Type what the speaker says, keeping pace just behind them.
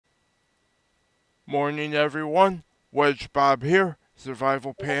Morning, everyone. WedgeBob here,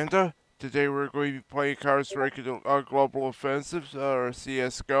 Survival Panda. Today we're going to be playing Counter-Strike Global Offensive, or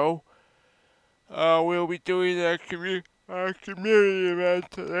CSGO. We'll be doing a community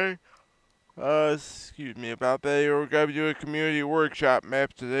event today. Excuse me about that. We're going to be doing a community workshop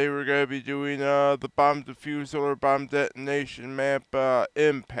map today. We're going to be doing the bomb defusal or bomb detonation map,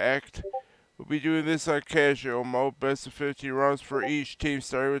 Impact. We'll be doing this on casual mode, best of 50 rounds for each team,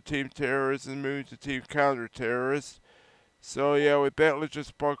 starting with Team Terrorist and moving to Team Counter-Terrorist. So yeah, with that, let's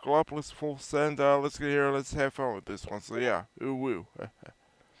just buckle up, let's full send, let's get here, let's have fun with this one. So yeah, ooh woo.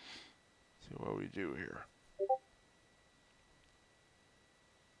 See what we do here.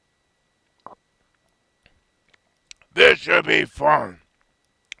 This should be fun.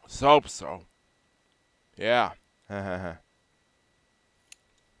 Let's hope so. Yeah.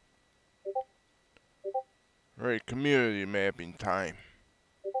 Alright, community mapping time.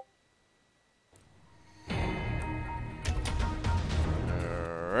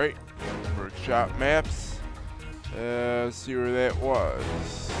 Alright, workshop maps. Let's see where that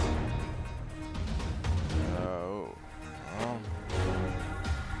was. Oh. Oh,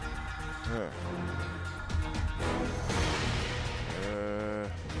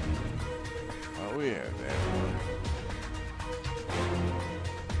 we have that one.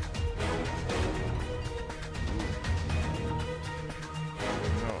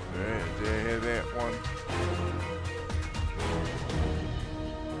 That one.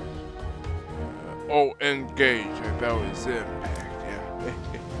 Oh, engage. I thought it was impact. Yeah,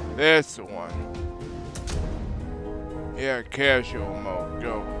 that's the one. Yeah, casual mode.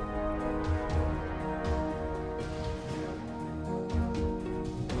 Go.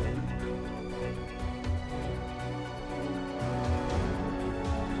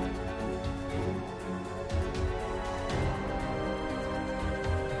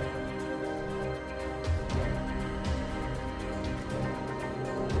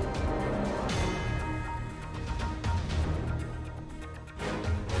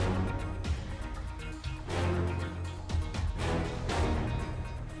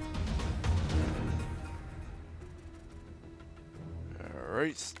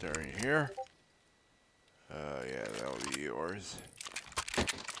 Alright, starting here. Yeah, that'll be yours. This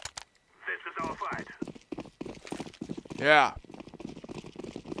is our fight. Yeah.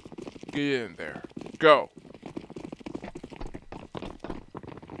 Get in there. Go.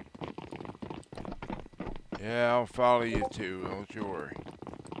 Yeah, I'll follow you too, don't you worry.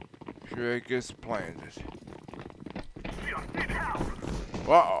 Sure it gets planted.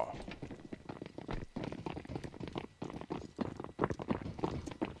 Uh-oh.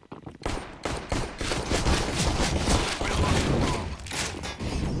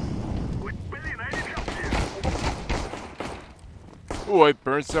 Ooh, I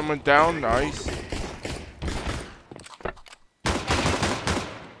burned someone down. Nice.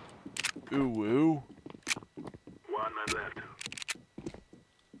 Ooh, woo. 1 man left.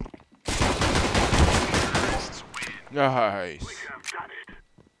 Nice. We have done it.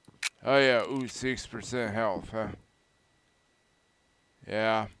 Oh yeah, ooh, 6% health, huh?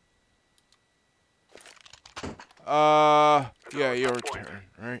 Yeah. Yeah, your turn,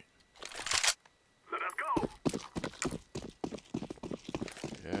 right? Let us go.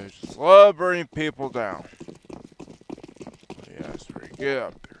 Yeah, just love burning people down. Yes, get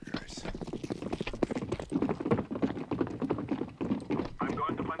up there, guys. I'm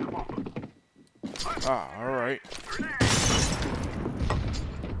going to find the bomb. Ah, alright.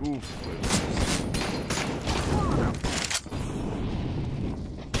 Oof.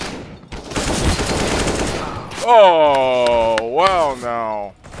 Oh, well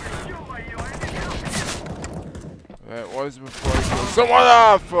now. That was before I killed someone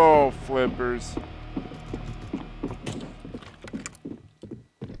off. Oh, flippers.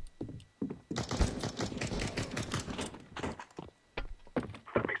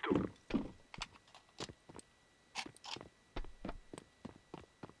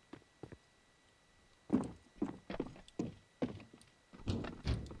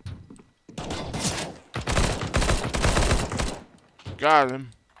 Got him.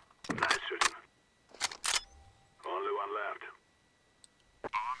 Nice shooting. Only one left.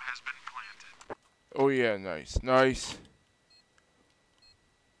 Bomb has been planted. Oh yeah, nice, nice.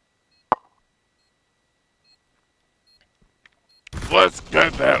 Let's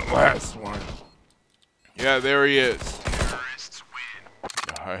get that last one. Yeah, there he is. Terrorists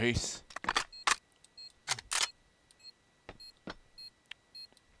win. Nice.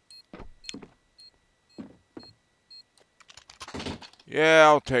 Yeah,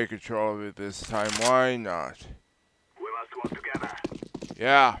 I'll take control of it this time. Why not? We must work together.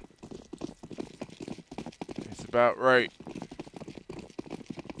 Yeah. about right.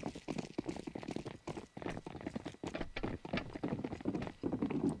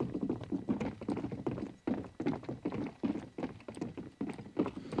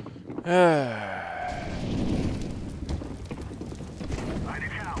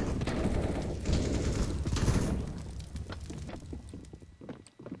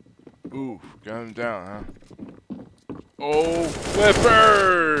 Oof, got him down, huh? Oh,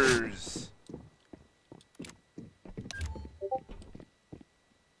 flippers!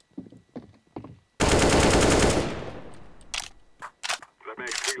 That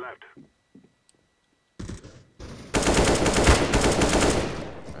makes 3 left.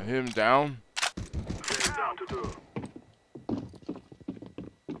 I hit him down. They're down to 2.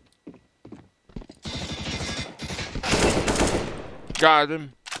 Got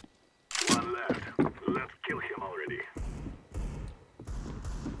him. 1 left. Let's kill him already.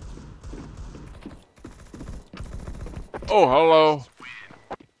 Oh, hello.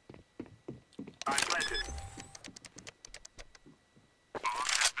 I planted.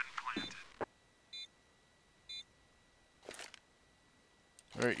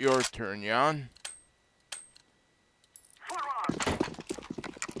 Alright, your turn, Jan. Forward!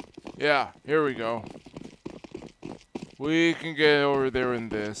 Yeah, here we go. We can get over there in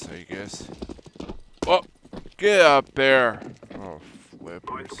this, I guess. Oh, get up there. Oh, Going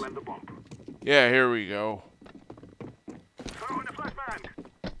flippers. to plant the bomb. Yeah, here we go. Throw in the flashbang.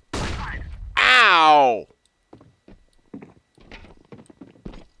 Right. Ow!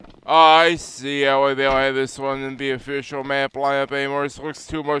 Oh, I see how they don't have this one in the official map lineup anymore. This looks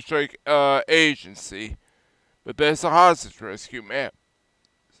too much like agency. But that's a hostage rescue map.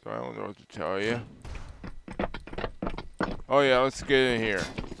 So I don't know what to tell you. Oh yeah, let's get in here.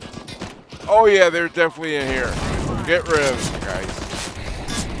 Oh yeah, they're definitely in here. Get rid of them, guys.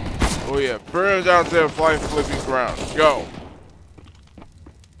 Oh yeah, burn them down to the flying flipping ground. Go.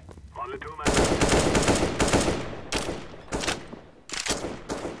 Only 2 men.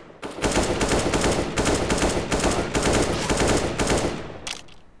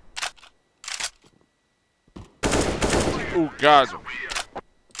 Ooh, got him.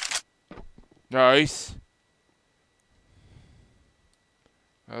 Nice.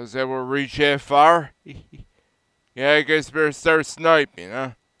 How's that? We'll reach that far? Yeah, I guess better start sniping,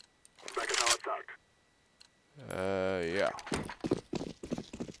 huh? Back at our start. Yeah.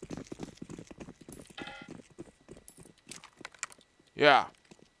 Yeah.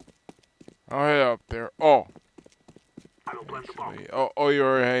 I'll head up there. Oh. I will plant the bomb. Oh, you're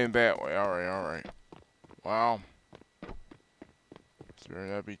already heading that way. Alright. Wow. So better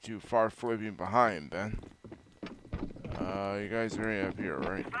not be too far flipping behind, then. You guys are right up here,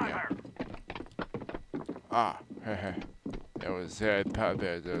 right? Yeah. Ah, heh. That was I thought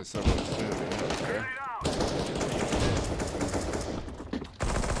that someone was moving. Okay.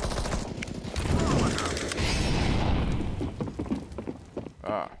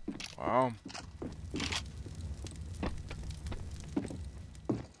 Ah, wow.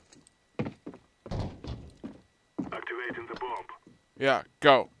 Activating the bomb. Yeah,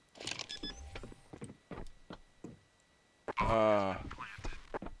 go.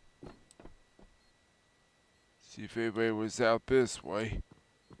 See if anybody was out this way.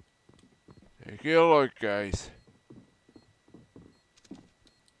 Take a look, guys.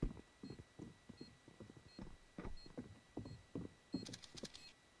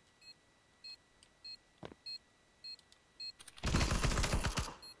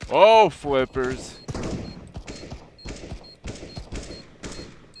 Oh, flippers.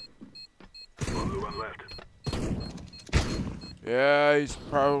 Only 1 left. Yeah, he's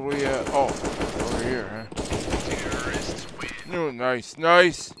probably, over here, huh? Terrorists win. No, nice. It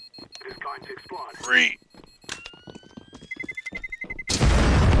is going to explode. Free.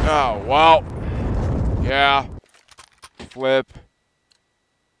 Oh, well. Yeah. Flip.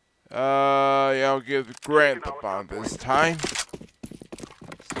 Yeah, I'll give Grant the bomb this time.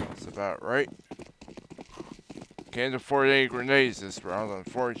 Sounds about right. Can't afford any grenades this round,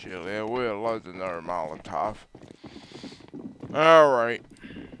 unfortunately. I would have loved another Molotov. Alright.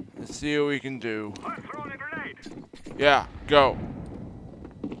 Let's see what we can do. I'm throwing a grenade. Yeah, go.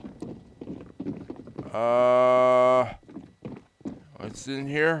 What's in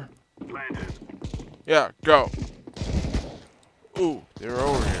here? Planted. Yeah, go. Ooh, they're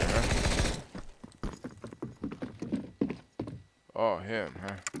over here, huh? Oh, him,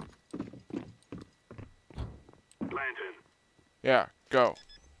 huh? Planted. Yeah, go.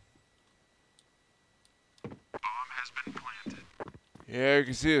 Bomb has been planted. Yeah, I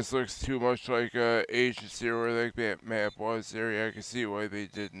can see this looks too much like agency or like that map was there. Yeah, I can see why they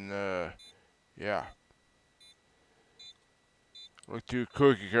didn't, yeah. Look too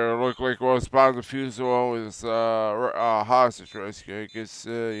cookie cutter. Look like well, Spot Defusal was hostage rescue. I guess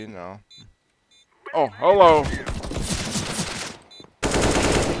you know. Oh, hello.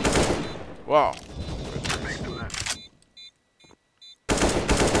 Wow.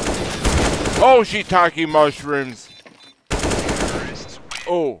 Oh, shiitake mushrooms.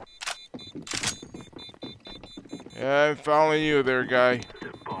 Oh. Yeah, I'm following you there, guy.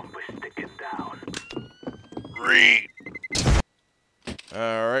 The bomb is sticking down. Read.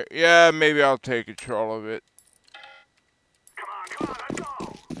 Alright, yeah, maybe I'll take control of it. Come on, let's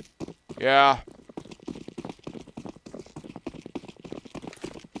go. Yeah.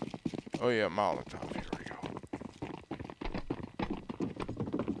 Oh yeah, Molotov, here we go.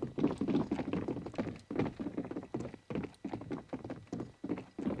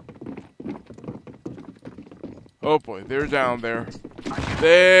 Oh boy, they're down there.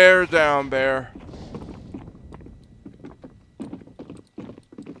 They're down there.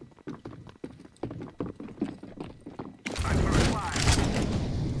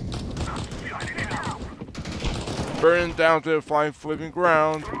 Burning down to the flying, flipping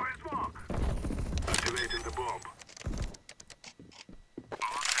ground. Activating the bomb.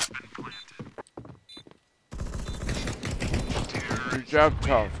 Good job,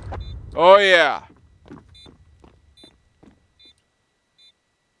 tough. Oh yeah.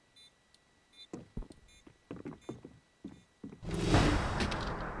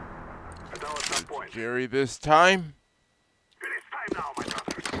 Jerry this time. It is time now, my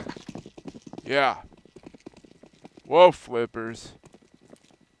brother. Yeah. Whoa, flippers.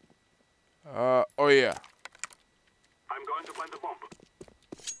 Oh yeah. I'm going to plant the bomb.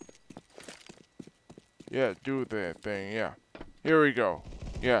 Yeah, do that thing, yeah. Here we go.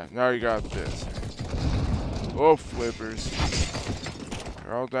 Yeah, now you got this. Whoa, flippers.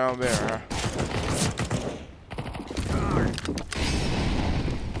 They're all down there, huh?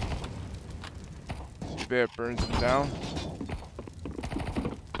 See that burns them down?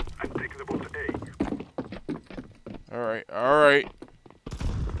 I'm taking the bomb to A. Alright, alright.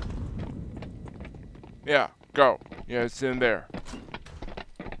 Yeah, go. Yeah, it's in there.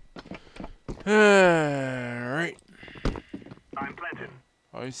 Alright. I'm planting.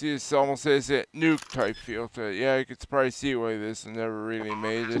 Oh, you see, this almost has that nuke type feel to it. Yeah, you could probably see why this never really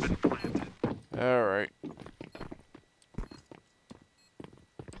made it. Alright.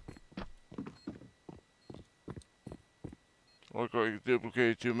 Look like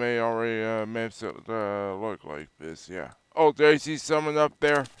duplicated too many already maps that look like this, yeah. Oh, did I see someone up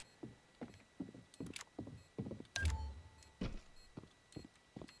there?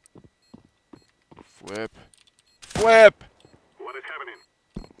 Flip. Flip! What is happening?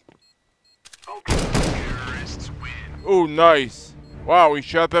 Okay. Terrorists win. Oh, nice. Wow, we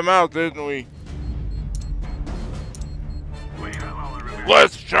shut them out, didn't we? We have our revenge.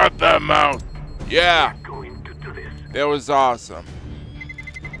 Let's shut them out! Yeah! We're going to do this. That was awesome.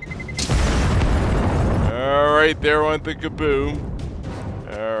 Alright, there went the kaboom.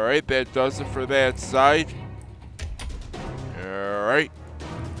 Alright, that does it for that side. Alright.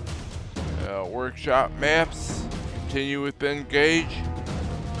 Workshop maps. Continue with engage.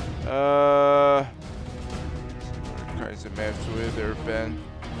 What kinds of maps would there have been?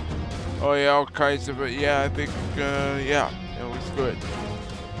 Oh yeah, all kinds of it. Yeah, I think, yeah, it looks good.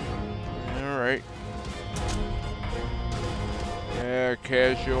 Alright. Yeah,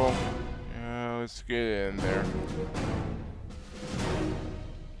 casual. Yeah, let's get in there.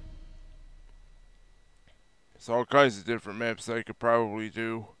 There's all kinds of different maps I could probably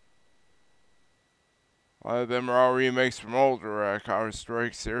do. A lot of them are all remakes from older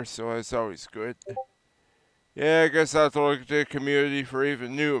Counter-Strikes here, so that's always good. Yeah, I guess I'll have to look at the community for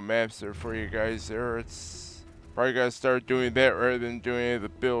even new maps there for you guys there. It's probably gotta start doing that rather than doing any of the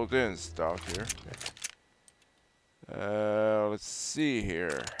built-in stuff here. Let's see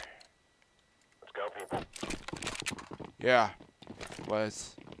here. Let's go, people. Yeah,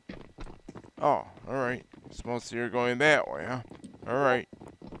 let's. Oh, alright. It's mostly you're going that way, huh? Alright.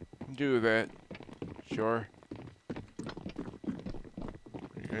 Do that. Sure.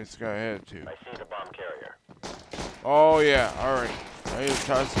 You guys gotta head to. I see the bomb carrier. Oh, yeah, alright. I need to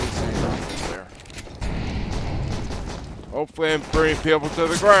toss these things there. Hopefully, I'm bringing people to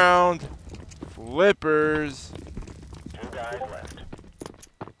the ground. Flippers. 2 guys left.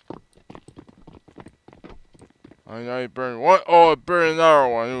 I know you burned one. Oh, I burned another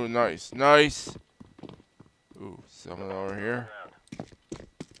one. Ooh, nice. Nice. Ooh, someone over here.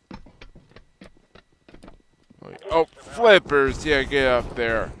 Oh, flippers. Yeah, get up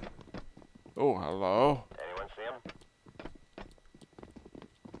there. Oh, hello. Anyone see him?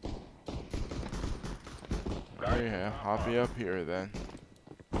 yeah, hop me up here then.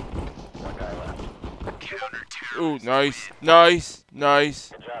 One guy left. Ooh, nice, nice, nice.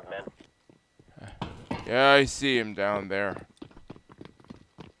 Good job, man. Yeah, I see him down there.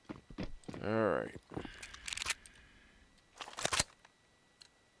 Alright.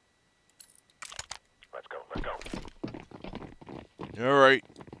 Let's go, let's go. Alright.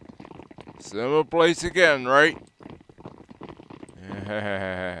 Similar place again, right?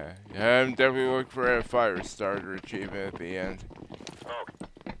 Yeah, I'm definitely looking for a fire starter achievement at the end. Smoke.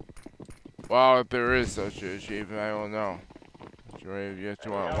 Well, if there is such an achievement, I don't know. Sure, I've yet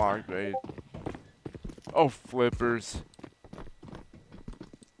to unlock, but oh, flippers.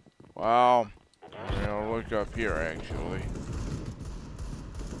 Wow. I'm gonna look up here, actually.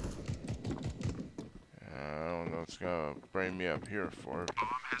 I don't know what's gonna bring me up here for.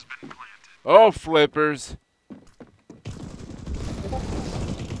 Oh, flippers.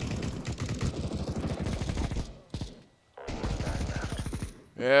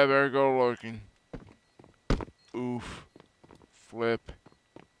 Yeah, better go looking. Oof. Flip.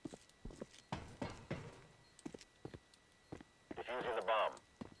 Defusing the bomb.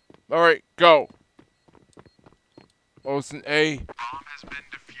 Alright, go. Oh, it's an A. Bomb has been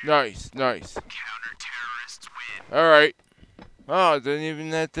defused. Nice, nice. Counter-terrorists win. Alright. Oh, I didn't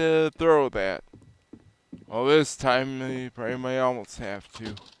even have to throw that. Well, this time, I probably might almost have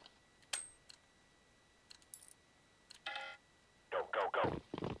to. Go, go, go.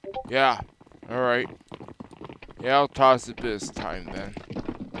 Yeah. Alright. Yeah, I'll toss it this time then.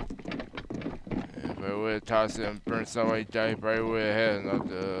 If I would have tossed it and burned somebody down, I probably would have had enough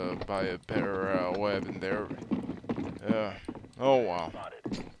to buy a better weapon there. Oh wow.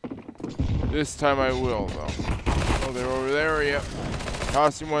 Spotted. This time I will though. Oh, they're over there, yep.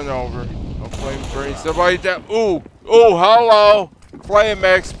 Tossing one over. Hopefully I'm burning somebody down. Ooh! Ooh, hello! Flame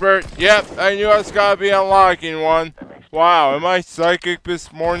expert. Yep, I knew I was gonna be unlocking one. Wow, am I psychic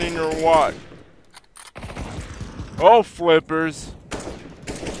this morning or what? Oh, flippers.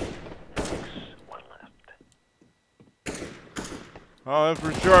 One left. Oh, and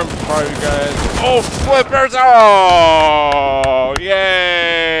for sure I'm probably gonna... Oh, flippers! Oh!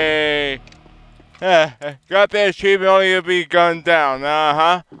 Yay! Got that achievement only to be gunned down.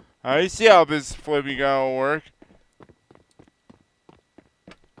 Uh-huh. I see how this flipping gonna work.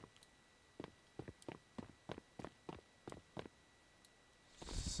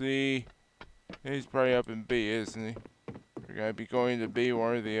 See... He's probably up in B, isn't he? We're gonna be going to B,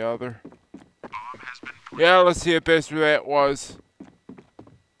 one or the other. Bomb has been planted. Yeah, let's see if that's where that was.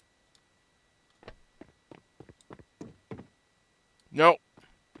 Nope.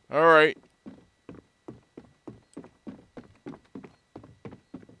 Alright.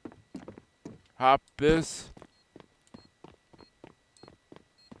 Hop this.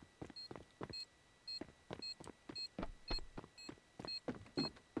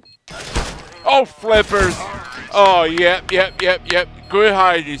 Oh, flippers! Oh, yep. Good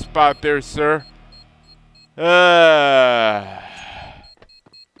hiding spot there, sir.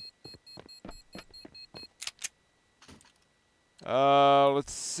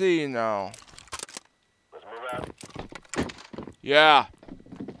 Let's see now. Let's move out. Yeah.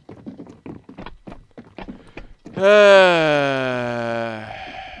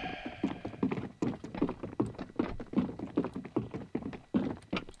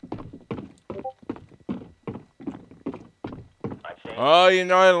 Oh, you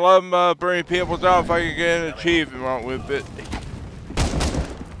know, I love burning people down if I could get an achievement with it.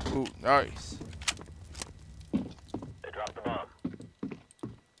 Ooh, nice. They dropped the bomb.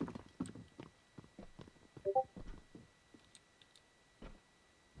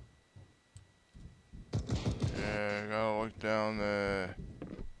 Yeah, gotta look down there.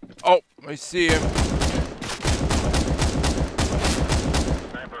 Oh, I see him.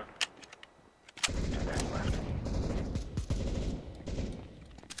 Sniper. Two guys left.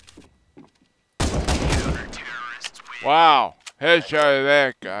 Counter-terrorists win. Wow, headshot of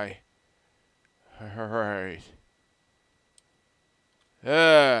that guy. Alright.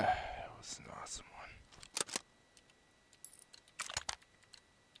 That was an awesome one.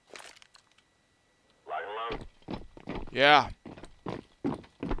 Lock and load. Yeah.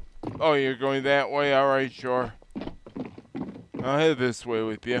 Oh, you're going that way? Alright, sure. I'll head this way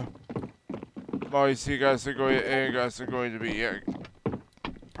with you. Oh, you see, guys are going to be a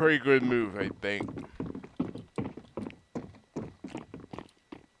pretty good move, I think.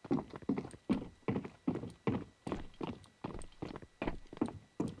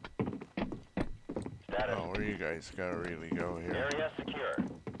 Status. Oh, where you guys gotta really go here? Area secure.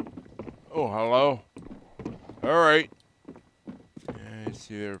 Oh, hello. Alright. Yeah, I see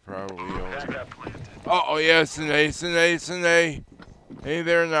See, they're probably over. Back up. Oh, yeah, it's an A, it's an A, it's an A. Hey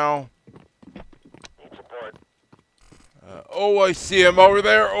there now. Need support. Oh, I see him over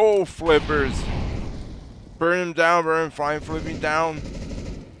there. Oh, flippers. Burn him down, burn him, flying, flipping down.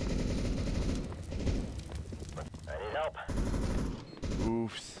 I need help.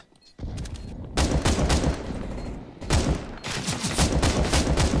 Oofs.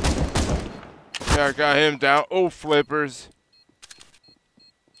 Yeah, I got him down. Oh, flippers.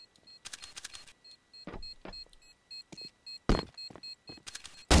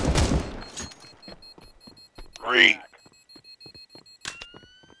 Great.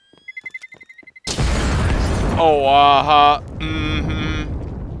 Oh, aha.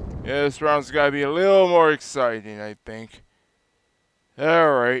 Mm-hmm. Yeah, this round's got to be a little more exciting, I think.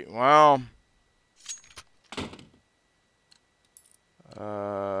 Alright, well.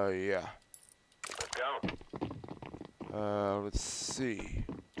 Yeah. Let's go. Let's see.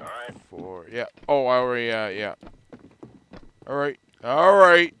 Alright. 4, yeah. Oh, I already, yeah. Alright,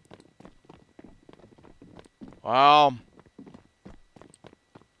 alright. Well.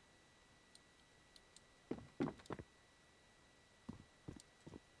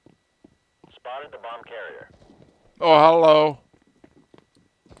 Spotted the bomb carrier. Oh, hello.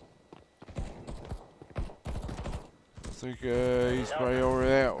 Looks like, he's probably over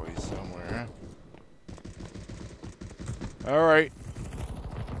that way somewhere, huh? Alright.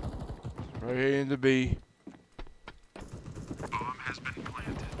 Right heading to B. Bomb has been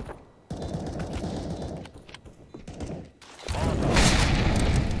planted.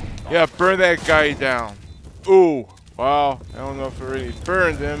 Yeah, burn that guy down. Ooh. Wow. I don't know if it really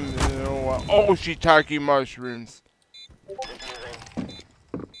burned him. You know what? Oh, shiitake mushrooms. Defusing.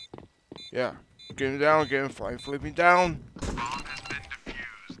 Yeah. Get him down, get him flying, flipping down. Bomb has been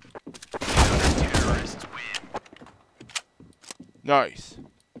defused. The other terrorists win. Nice.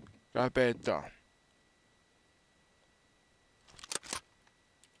 Got that done.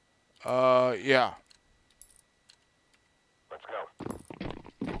 Yeah. Let's go.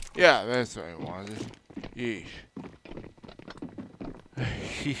 Yeah, that's what I wanted. Yeesh.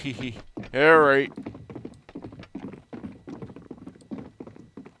 Alright.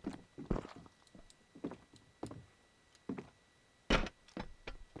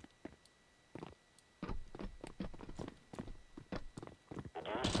 Could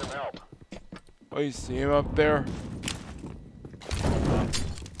use some help. Oh, you see him up there? Oh,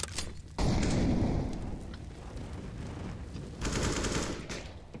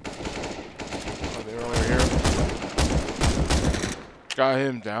 they're over here. Got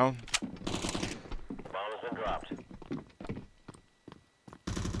him down. Bomb has been dropped.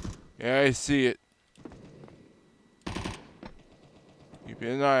 Yeah, I see it. Keep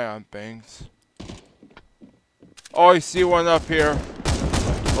an eye on things. Oh, I see one up here.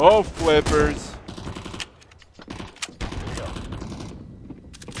 Oh, flippers.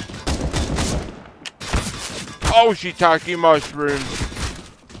 Oh, shiitake mushrooms.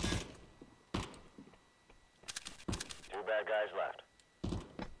 2 bad guys left.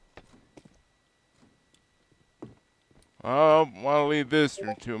 I don't want to leave this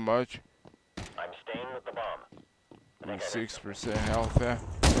room too much. I'm staying with the bomb. I think I missed 6% health there.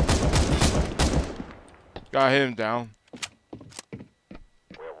 Got him down. We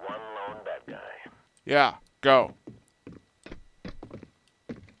have one lone bad guy. Yeah, go.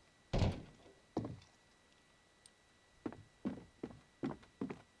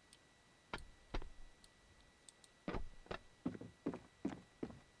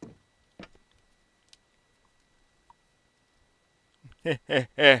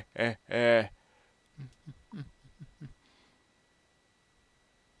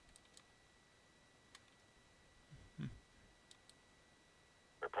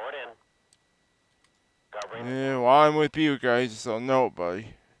 Report in. Covering. Yeah, well, I'm with you guys, so no,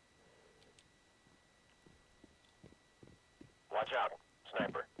 buddy. Watch out.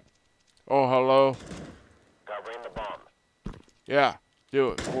 Sniper. Oh, hello. Covering the bomb. Yeah,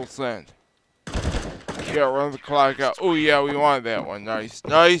 do it. Full send. Yeah, run the clock out. Oh, yeah, we want that one. Nice.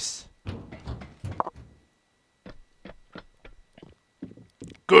 Nice.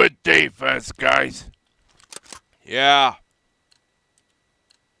 Good defense, guys. Yeah.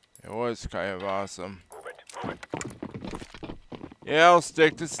 It was kind of awesome. Move it. Move it. Yeah, I'll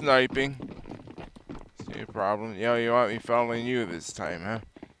stick to sniping. See a problem? Yeah, you want me following you this time, huh?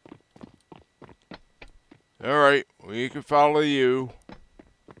 Alright, we can follow you.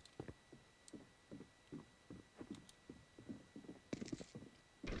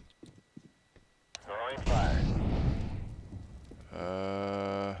 Throwing fire.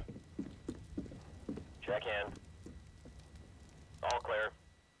 Check in. All clear.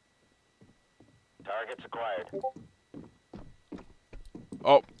 Targets acquired.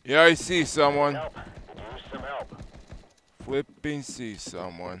 Oh, yeah, I see someone. Help. Use some help. Flipping see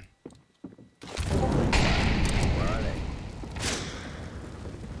someone. Where are they?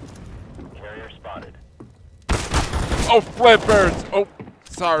 Carrier spotted. Oh, flippers! Oh,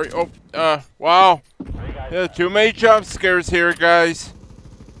 sorry. Oh, wow. 3 guys Yeah, left. too many jump scares here, guys.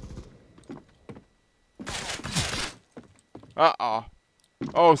 Uh-oh.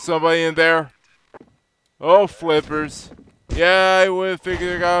 Oh, somebody in there. Oh, flippers. Yeah, I would have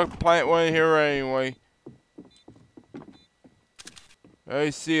figured I gotta plant one here anyway. I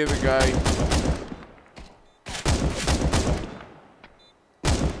see the guy.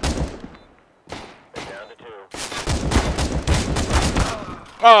 They're down to 2.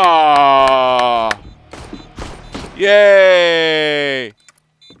 Ah! Yay!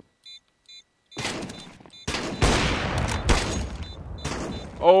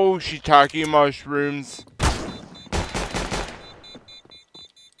 Oh, shiitake mushrooms.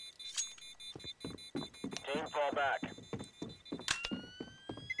 Team fall back.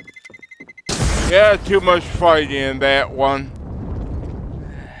 Yeah, too much fighting in that one.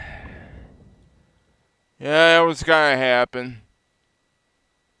 Yeah, that was gonna happen.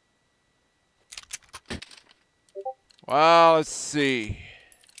 Well, let's see.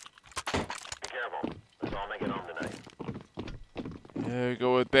 Be careful. Let's all make it home tonight. Yeah,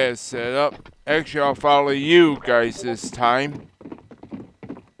 go with that setup. Actually, I'll follow you guys this time.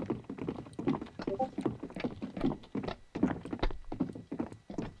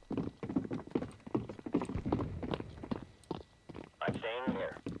 I'm staying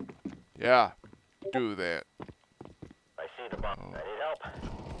here. Yeah, do that. I see the bomb. I need help.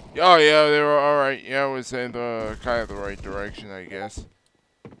 Oh yeah, they were alright. Yeah, I was in the kind of the right direction, I guess.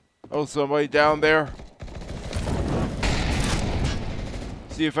 Oh, somebody down there.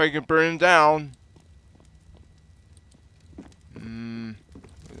 See if I can burn him down.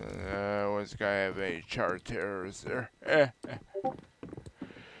 What's gonna have any char terrors there? Area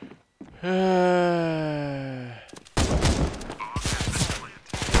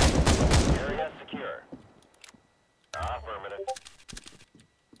secure. Affirmative.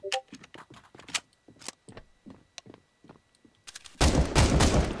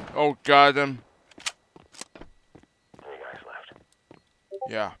 Oh, got him. 3 guys left.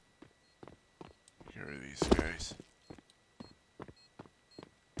 Yeah. Get rid of these guys.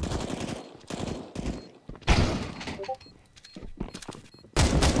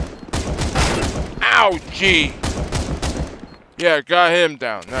 Ouchie! Yeah, got him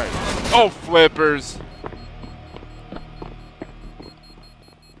down. Nice. Oh, flippers.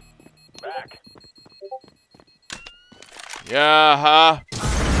 Back. Yeah, huh?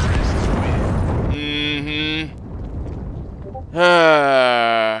 Mm-hmm.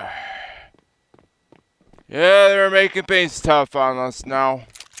 Yeah, they're making things tough on us now.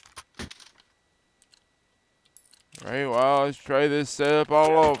 Right, well, let's try this setup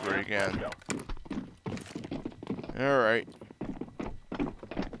all over again. Let's go. Alright.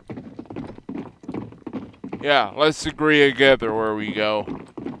 Yeah, let's agree together where we go.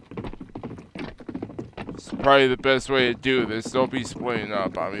 It's probably the best way to do this. Don't be splitting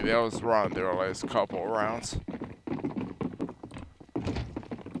up. I mean, that was wrong there the last couple of rounds.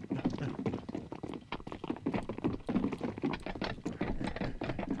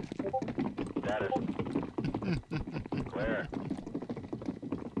 Status. Clear.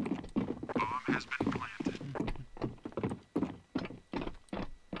 Bomb has been planted.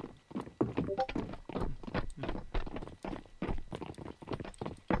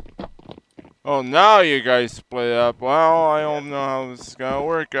 Oh, now you guys split up. Well, I don't know how this is gonna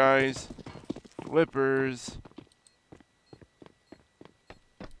work, guys. Flippers.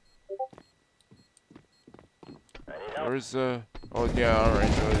 I need help. Where's the... Oh, yeah,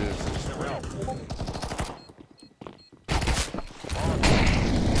 alright, so it is this Some way. help.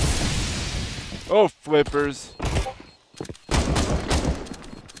 Oh, flippers.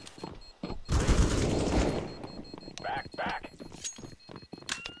 Back.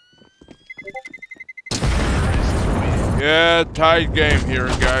 Yeah, tied game here,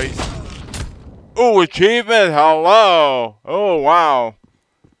 guys. Oh, achievement, hello. Oh, wow.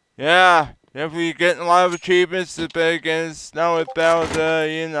 Yeah, definitely getting a lot of achievements to play against now without,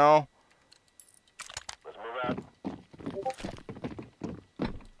 you know. Let's move out.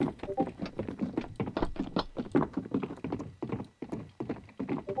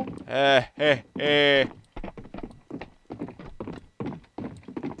 Hey.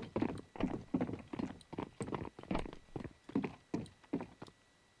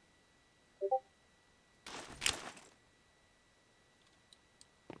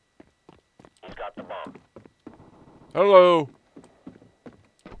 He's got the bomb. Hello.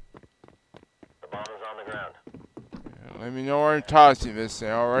 The bomb is on the ground. Let me know where I'm tossing this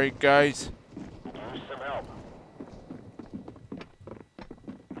thing, alright, guys? Use some help.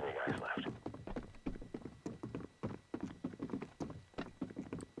 3 guys left.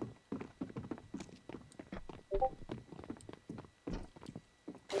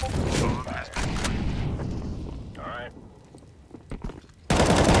 Alright.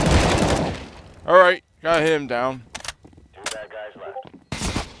 Alright, got him down. 2 bad guys left.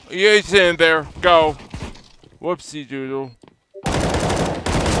 Yeah, he's in there. Go. Whoopsie doodle. Enemy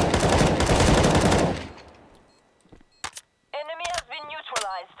has been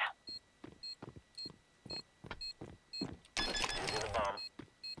neutralized. Using the bomb.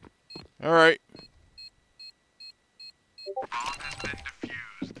 Alright. Bomb has been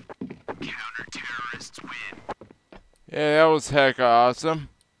defused. Counter-terrorists win. Yeah, that was heck awesome.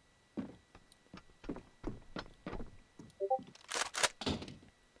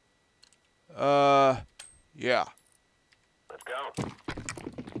 Yeah. Let's go.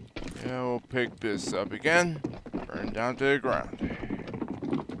 Yeah, we'll pick this up again. Burn down to the ground.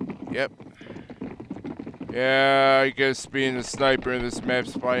 Yep. Yeah, I guess being a sniper in this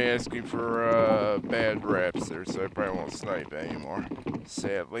map's probably asking for bad raps there, so I probably won't snipe anymore.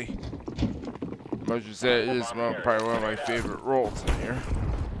 Sadly. Much as that is probably one of my favorite roles in here.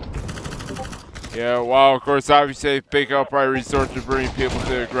 Yeah, well, of course, obviously, I think I'll probably resort to bringing people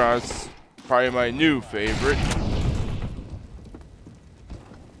to the ground. It's probably my new favorite.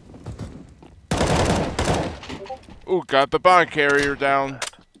 Ooh, got the bomb carrier down.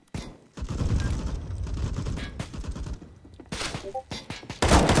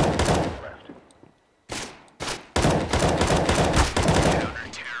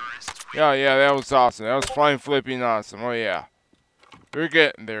 Yeah, that was awesome. That was flying flipping awesome. Oh, yeah. We're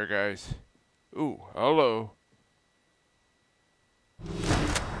getting there, guys. Ooh, hello.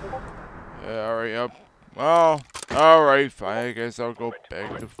 Yeah, alright, up. Well, alright, fine. I guess I'll go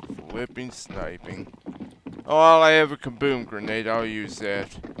back to flipping sniping. Oh, well, I have a kaboom grenade. I'll use that.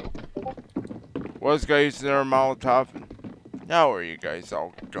 Was guy using their Molotov? Now where are you guys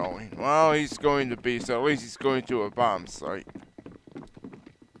all going? Well, he's going to be, so at least he's going to a bomb site.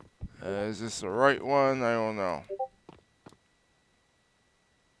 Is this the right one? I don't know.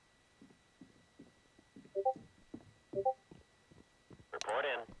 Report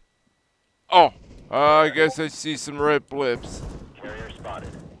in. Oh, I guess I see some red blips. Carrier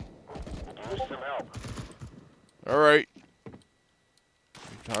spotted. Use some help. Alright.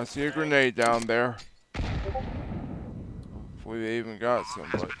 Tossing a grenade down there. Hopefully they even got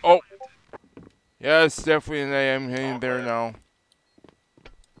somebody. Oh! Yeah, it's definitely an AM hitting there now.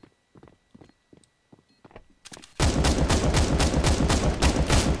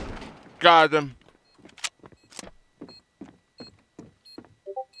 Got him.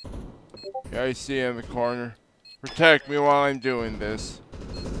 Yeah, I see him in the corner. Protect me while I'm doing this.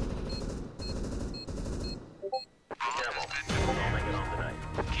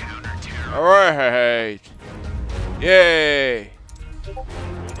 Alright. Yay.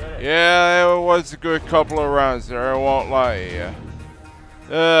 Yeah, it was a good couple of rounds there, I won't lie to you.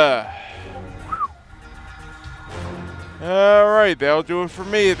 Alright, that'll do it for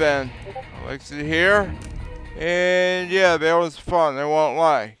me then. I'll exit here. And yeah, that was fun, I won't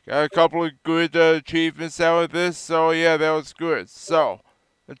lie. Got a couple of good achievements out of this, so yeah, that was good. So,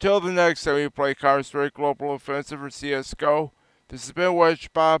 until the next time we play Counter-Strike Global Offensive or CSGO, this has been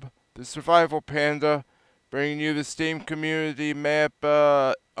WedgeBob, the Survival Panda, bringing you the Steam community map,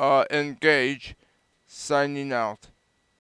 Engage, signing out.